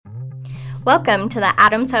Welcome to the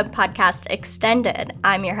Adams Hub Podcast Extended.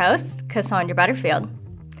 I'm your host, Kassandra Butterfield.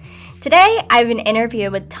 Today, I have an interview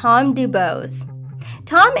with Tom DuBos.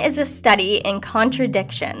 Tom is a study in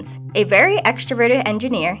contradictions. A very extroverted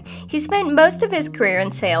engineer, he spent most of his career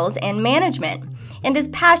in sales and management, and his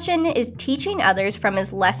passion is teaching others from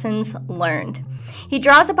his lessons learned. He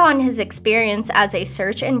draws upon his experience as a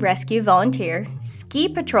search and rescue volunteer,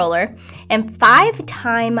 ski patroller, and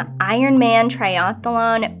 5-time IRONMAN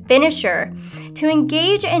triathlon finisher to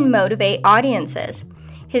engage and motivate audiences.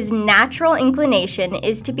 His natural inclination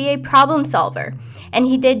is to be a problem solver, and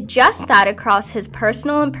he did just that across his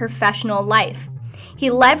personal and professional life. He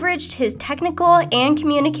leveraged his technical and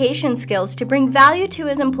communication skills to bring value to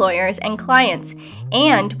his employers and clients,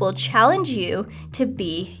 and will challenge you to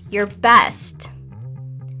be your best.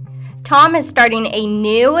 Tom is starting a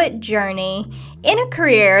new journey in a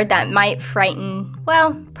career that might frighten,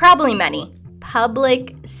 well, probably many: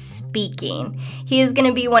 public speaking. He is going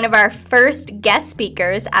to be one of our first guest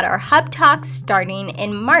speakers at our Hub Talks starting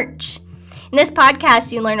in March. In this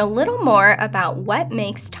podcast, you learn a little more about what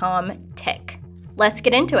makes Tom tick. Let's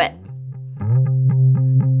get into it.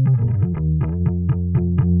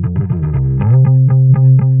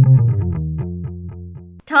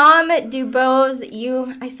 Tom DuBos,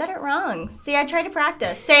 I said it wrong. See, I tried to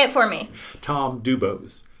practice. Say it for me. Tom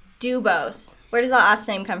DuBos. DuBos. Where does that last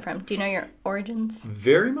name come from? Do you know your origins?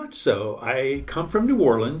 Very much so. I come from New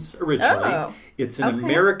Orleans originally. Oh, it's an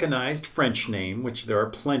Americanized French name, which there are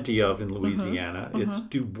plenty of in Louisiana. It's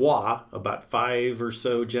DuBois, about 5 or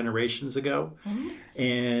so generations ago.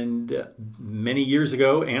 And many years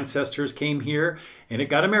ago, ancestors came here, and it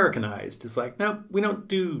got Americanized. It's like, no, we don't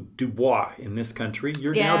do DuBois in this country.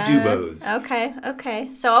 You're now DuBos. Okay.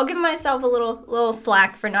 So I'll give myself a little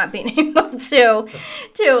slack for not being able to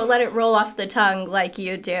let it roll off the tongue like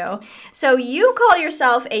you do. So you call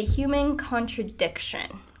yourself a human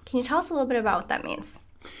contradiction. Can you tell us a little bit about what that means?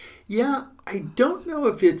 Yeah, I don't know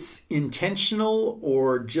if it's intentional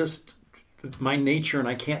or just my nature and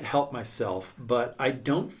I can't help myself, but I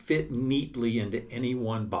don't fit neatly into any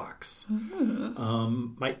one box.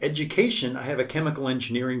 My education, I have a chemical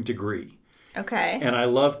engineering degree. Okay. And I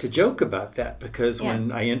love to joke about that because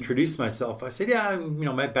when I introduce myself, I said,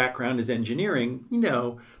 my background is engineering,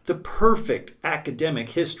 the perfect academic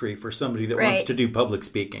history for somebody that wants to do public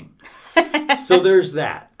speaking. So there's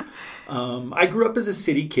that. I grew up as a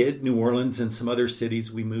city kid, New Orleans and some other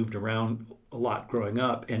cities. We moved around a lot growing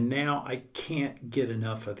up, and now I can't get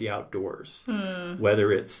enough of the outdoors.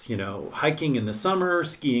 Whether it's, hiking in the summer,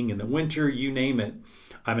 skiing in the winter, you name it.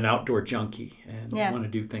 I'm an outdoor junkie and want to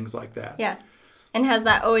do things like that. Yeah. And has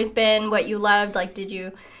that always been what you loved? Like, did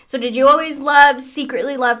you always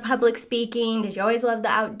secretly love public speaking? Did you always love the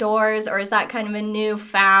outdoors? Or is that kind of a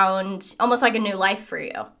newfound, almost like a new life for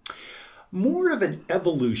you? More of an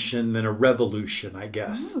evolution than a revolution, I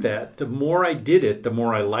guess. That the more I did it, the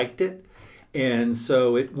more I liked it. And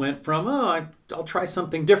so it went from, I'll try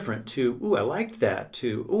something different to, I liked that,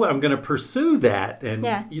 to, I'm going to pursue that. And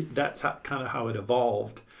that's kind of how it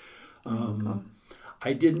evolved. Cool.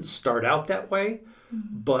 I didn't start out that way,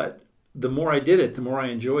 but the more I did it, the more I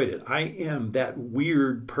enjoyed it. I am that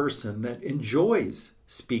weird person that enjoys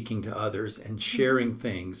speaking to others and sharing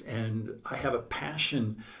things. And I have a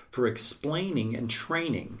passion for explaining and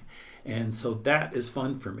training. And so that is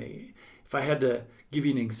fun for me. If I had to give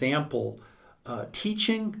you an example,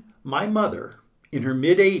 teaching my mother in her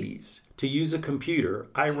mid-80s to use a computer,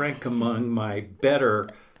 I rank among my better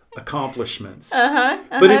accomplishments.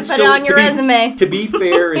 But it's put still it on your resume. To be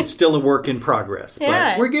fair, it's still a work in progress.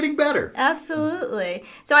 But we're getting better. Absolutely.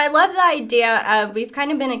 So I love the idea of, we've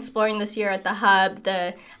kind of been exploring this year at the Hub,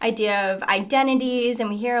 the idea of identities, and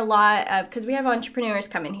we hear a lot of, because we have entrepreneurs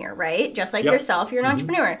come in here, right? Just like yourself, you're an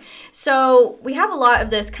entrepreneur. So we have a lot of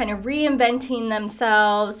this kind of reinventing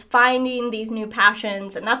themselves, finding these new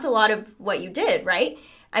passions, and that's a lot of what you did, right?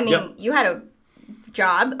 I mean, you had a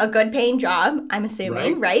job, a good paying job, I'm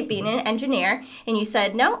assuming, right? Being an engineer. And you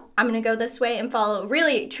said, no, I'm going to go this way and follow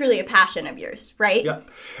really, truly a passion of yours, right? Yeah.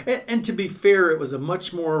 And to be fair, it was a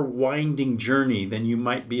much more winding journey than you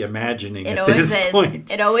might be imagining at this point.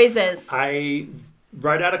 It always is. Right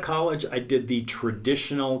out of college, I did the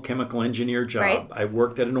traditional chemical engineer job. I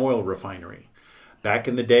worked at an oil refinery back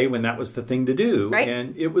in the day when that was the thing to do.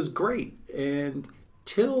 And it was great. And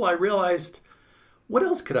till I realized, what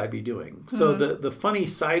else could I be doing? So the funny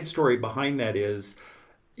side story behind that is,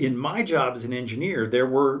 in my job as an engineer, there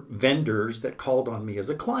were vendors that called on me as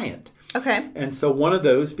a client. Okay. And so one of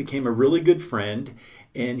those became a really good friend,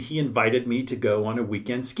 and he invited me to go on a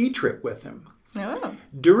weekend ski trip with him. Oh.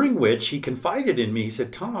 During which he confided in me. He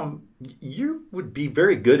said, Tom, you would be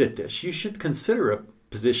very good at this. You should consider a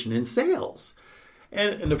position in sales.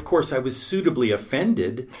 And of course, I was suitably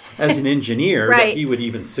offended as an engineer Right. that he would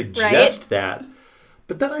even suggest that.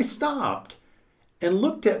 But then I stopped and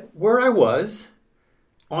looked at where I was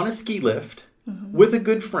on a ski lift with a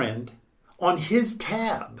good friend on his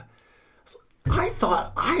tab. I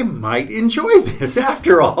thought I might enjoy this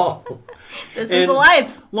after all. This is the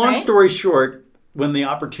life. Long right? story short, when the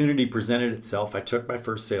opportunity presented itself, I took my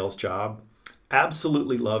first sales job,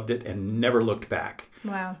 absolutely loved it, and never looked back.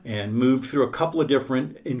 Wow. And moved through a couple of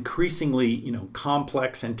different, increasingly,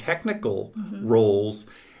 complex and technical roles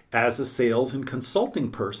as a sales and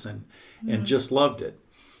consulting person, and just loved it.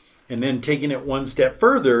 And then taking it one step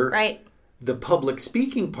further, Right. the public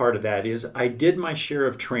speaking part of that is I did my share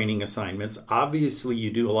of training assignments. Obviously, you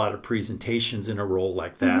do a lot of presentations in a role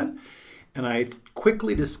like that. And I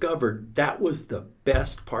quickly discovered that was the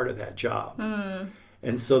best part of that job.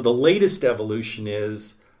 And so the latest evolution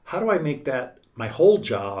is, how do I make that my whole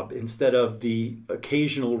job instead of the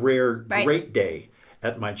occasional rare great day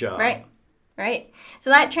at my job? Right.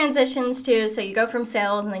 So that transitions to, so you go from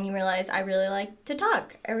sales and then you realize, I really like to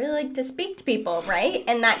talk. I really like to speak to people, right?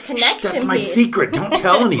 And that connection That's my piece. secret. Don't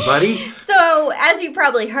tell anybody. So, as you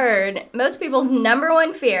probably heard, most people's number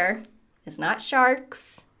one fear is not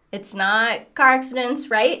sharks. It's not car accidents,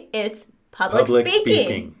 right? It's public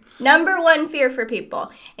speaking. Number one fear for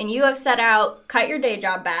people. And you have set out, cut your day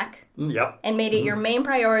job back. Yep. And made it your main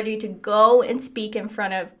priority to go and speak in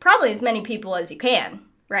front of probably as many people as you can,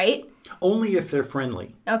 right? Only if they're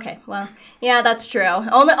friendly. Okay, well, yeah, that's true.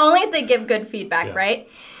 Only if they give good feedback, right?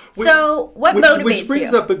 So, what motivates you? Which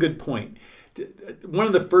brings up a good point. One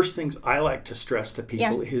of the first things I like to stress to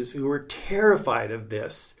people is who are terrified of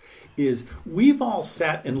this is we've all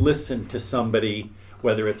sat and listened to somebody,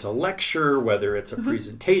 whether it's a lecture, whether it's a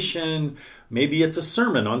presentation, maybe it's a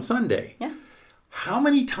sermon on Sunday. Yeah. How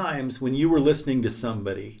many times when you were listening to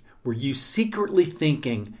somebody were you secretly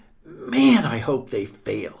thinking, man, I hope they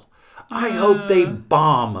fail. I hope they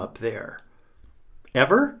bomb up there.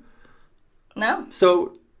 Ever? No.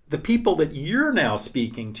 So the people that you're now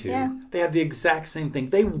speaking to, they have the exact same thing.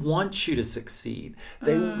 They want you to succeed.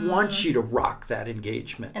 They want you to rock that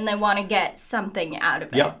engagement. And they want to get something out of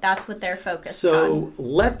it. Yep. That's what they're focused on. So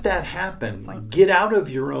let that happen. Get out of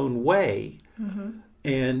your own way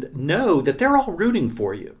and know that they're all rooting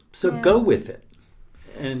for you. So go with it.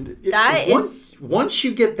 And once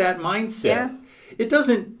you get that mindset, it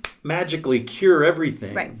doesn't magically cure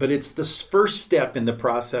everything, but it's the first step in the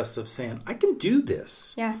process of saying, I can do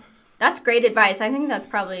this. Yeah, that's great advice. I think that's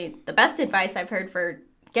probably the best advice I've heard for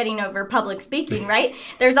getting over public speaking, right?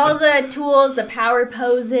 There's all the tools, the power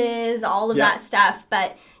poses, all of that stuff,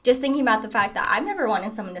 but just thinking about the fact that I've never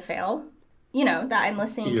wanted someone to fail, that I'm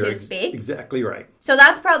listening to speak. Exactly right. So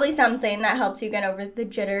that's probably something that helps you get over the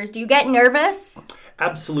jitters. Do you get nervous?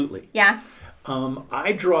 Absolutely. Yeah.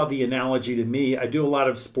 I draw the analogy to me. I do a lot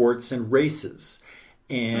of sports and races,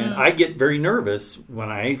 and I get very nervous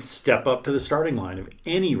when I step up to the starting line of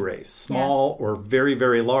any race, small or very,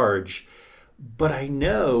 very large. But I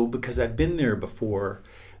know, because I've been there before,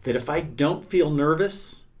 that if I don't feel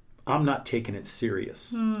nervous, I'm not taking it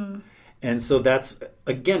serious. And so that's,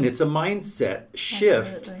 again, it's a mindset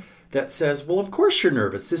shift that says, well, of course you're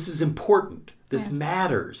nervous. This is important. This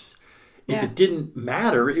matters. If it didn't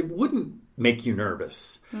matter, it wouldn't make you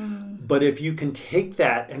nervous. But if you can take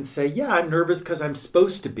that and say, yeah, I'm nervous because I'm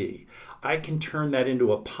supposed to be, I can turn that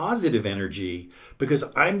into a positive energy because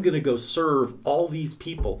I'm going to go serve all these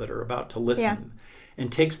people that are about to listen,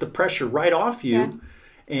 and takes the pressure right off you,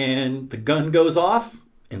 and the gun goes off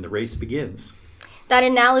and the race begins. That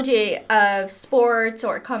analogy of sports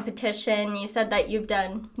or competition, you said that you've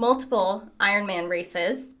done multiple IRONMAN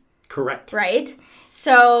races. Correct. Right?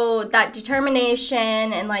 So that determination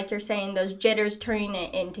and, like you're saying, those jitters turning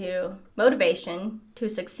it into motivation to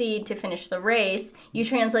succeed, to finish the race, you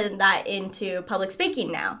translated that into public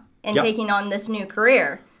speaking now and taking on this new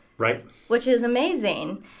career. Right. Which is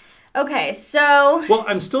amazing. Okay, so... Well,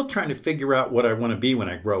 I'm still trying to figure out what I want to be when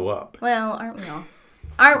I grow up. Well, aren't we all?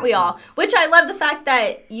 Aren't we all? Which I love the fact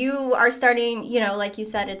that you are starting, like you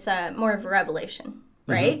said, it's more of a revelation,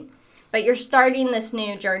 right? But you're starting this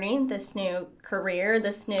new journey, this new career,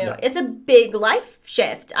 this new... It's a big life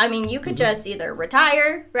shift. I mean, you could just either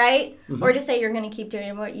retire, right? Or just say you're going to keep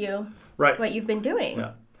doing what you've been doing.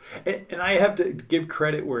 Yeah. And I have to give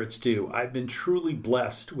credit where it's due. I've been truly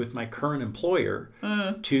blessed with my current employer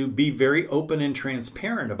to be very open and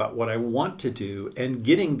transparent about what I want to do and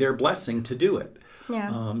getting their blessing to do it.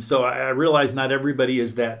 Yeah. So I realize not everybody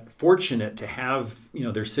is that fortunate to have,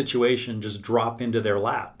 their situation just drop into their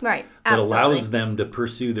lap. Right. That Absolutely. allows them to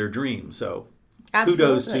pursue their dreams. So Absolutely.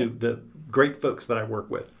 kudos to the great folks that I work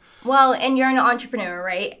with. Well, and you're an entrepreneur,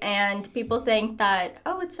 right? And people think that,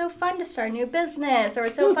 it's so fun to start a new business, or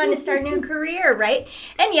it's so fun to start a new career, right?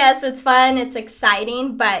 And yes, it's fun, it's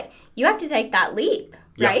exciting, but you have to take that leap,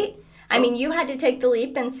 right? Yep. I mean, you had to take the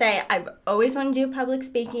leap and say, I've always wanted to do public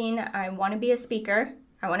speaking. I want to be a speaker.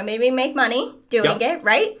 I want to maybe make money doing it,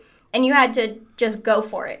 right? And you had to just go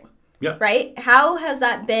for it, right? How has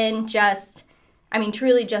that been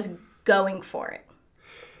truly just going for it?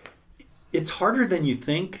 It's harder than you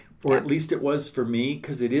think, or at least it was for me,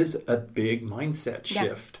 because it is a big mindset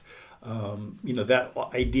shift. That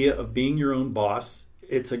idea of being your own boss,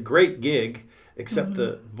 it's a great gig, except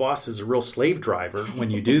the boss is a real slave driver when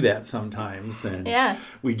you do that sometimes. And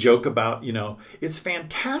we joke about, it's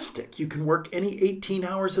fantastic. You can work any 18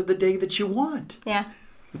 hours of the day that you want. Yeah.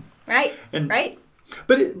 Right. Right.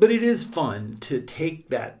 But it is fun to take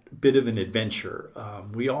that bit of an adventure.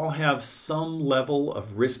 We all have some level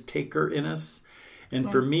of risk taker in us. And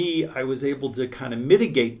for me, I was able to kind of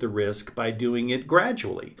mitigate the risk by doing it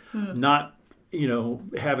gradually, not,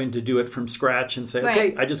 having to do it from scratch and say,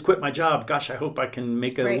 okay, I just quit my job. Gosh, I hope I can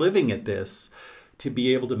make a living at this. To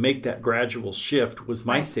be able to make that gradual shift was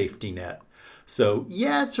my safety net. So,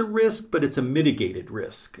 it's a risk, but it's a mitigated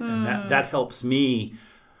risk. And that helps me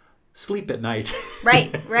sleep at night.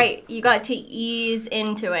 Right. You got to ease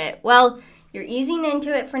into it. Well, you're easing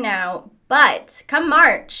into it for now, but come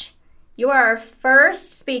March, you are our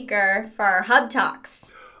first speaker for our Hub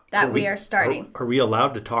Talks that we are starting. Are we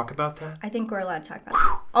allowed to talk about that? I think we're allowed to talk about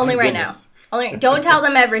it. Only right now. Don't tell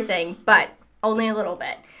them everything, but only a little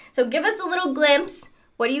bit. So give us a little glimpse.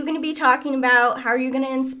 What are you going to be talking about? How are you going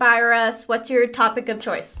to inspire us? What's your topic of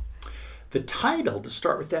choice? The title, to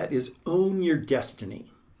start with that, is Own Your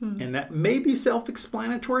Destiny. And that may be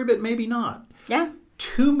self-explanatory, but maybe not. Yeah.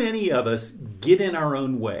 Too many of us get in our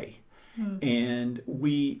own way. And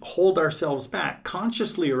we hold ourselves back,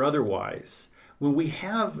 consciously or otherwise. When we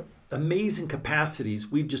have amazing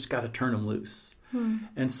capacities, we've just got to turn them loose.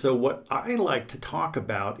 And so what I like to talk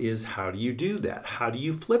about is, how do you do that? How do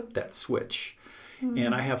you flip that switch?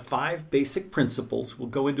 And I have 5 basic principles. We'll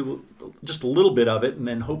go into just a little bit of it, and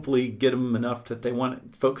then hopefully get them enough that they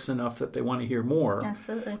want, folks enough that they want to hear more.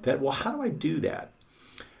 Absolutely. How do I do that?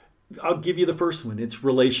 I'll give you the first one. It's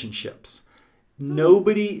relationships.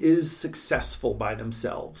 Nobody is successful by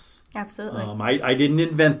themselves. Absolutely. I didn't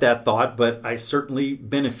invent that thought, but I certainly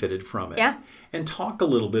benefited from it. Yeah. And talk a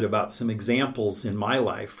little bit about some examples in my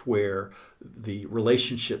life where the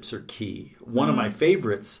relationships are key. One of my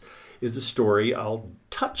favorites is a story. I'll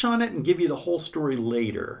touch on it and give you the whole story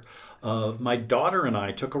later. Of my daughter and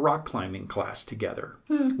I took a rock climbing class together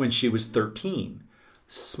when she was 13.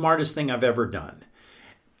 Smartest thing I've ever done.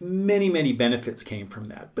 Many, many benefits came from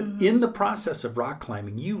that. But in the process of rock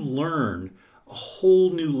climbing, you learn a whole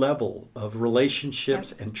new level of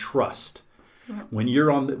relationships and trust. When you're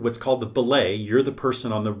on what's called the belay, you're the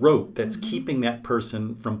person on the rope that's keeping that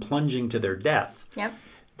person from plunging to their death.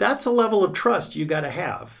 That's a level of trust you got to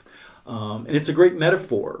have. And it's a great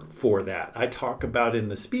metaphor for that. I talk about in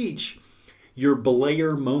the speech your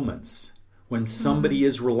belayer moments. When somebody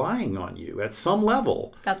is relying on you at some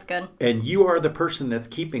level. That's good. And you are the person that's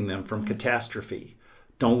keeping them from catastrophe.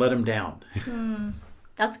 Don't let them down.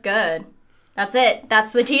 That's good. That's it.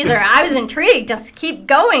 That's the teaser. I was intrigued. Just keep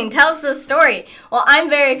going. Tell us the story. Well, I'm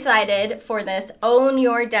very excited for this. Own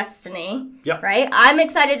your destiny. Yep. Right? I'm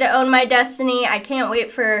excited to own my destiny. I can't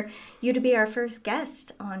wait for you to be our first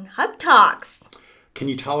guest on Hub Talks. Can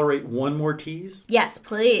you tolerate one more tease? Yes,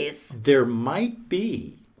 please. There might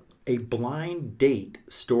be a blind date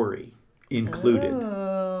story included.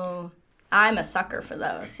 Oh, I'm a sucker for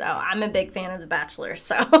those. So I'm a big fan of The Bachelor.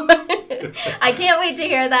 So I can't wait to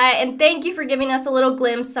hear that. And thank you for giving us a little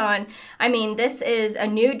glimpse on, this is a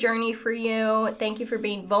new journey for you. Thank you for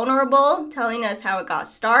being vulnerable, telling us how it got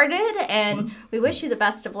started. And we wish you the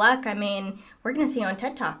best of luck. We're going to see you on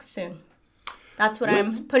TED Talks soon. That's what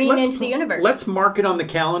I'm putting into the universe. Let's mark it on the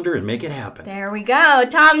calendar and make it happen. There we go.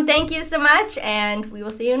 Tom, thank you so much, and we will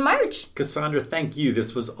see you in March. Kassandra, thank you.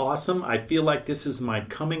 This was awesome. I feel like this is my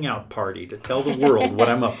coming out party to tell the world what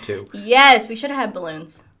I'm up to. Yes, we should have had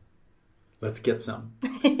balloons. Let's get some.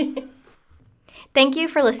 Thank you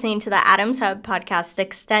for listening to the Adams Hub Podcast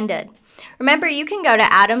Extended. Remember, you can go to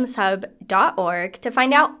adamshub.org to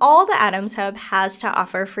find out all the Adams Hub has to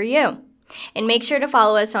offer for you. And make sure to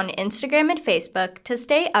follow us on Instagram and Facebook to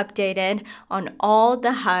stay updated on all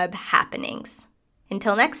the Hub happenings.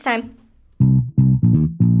 Until next time.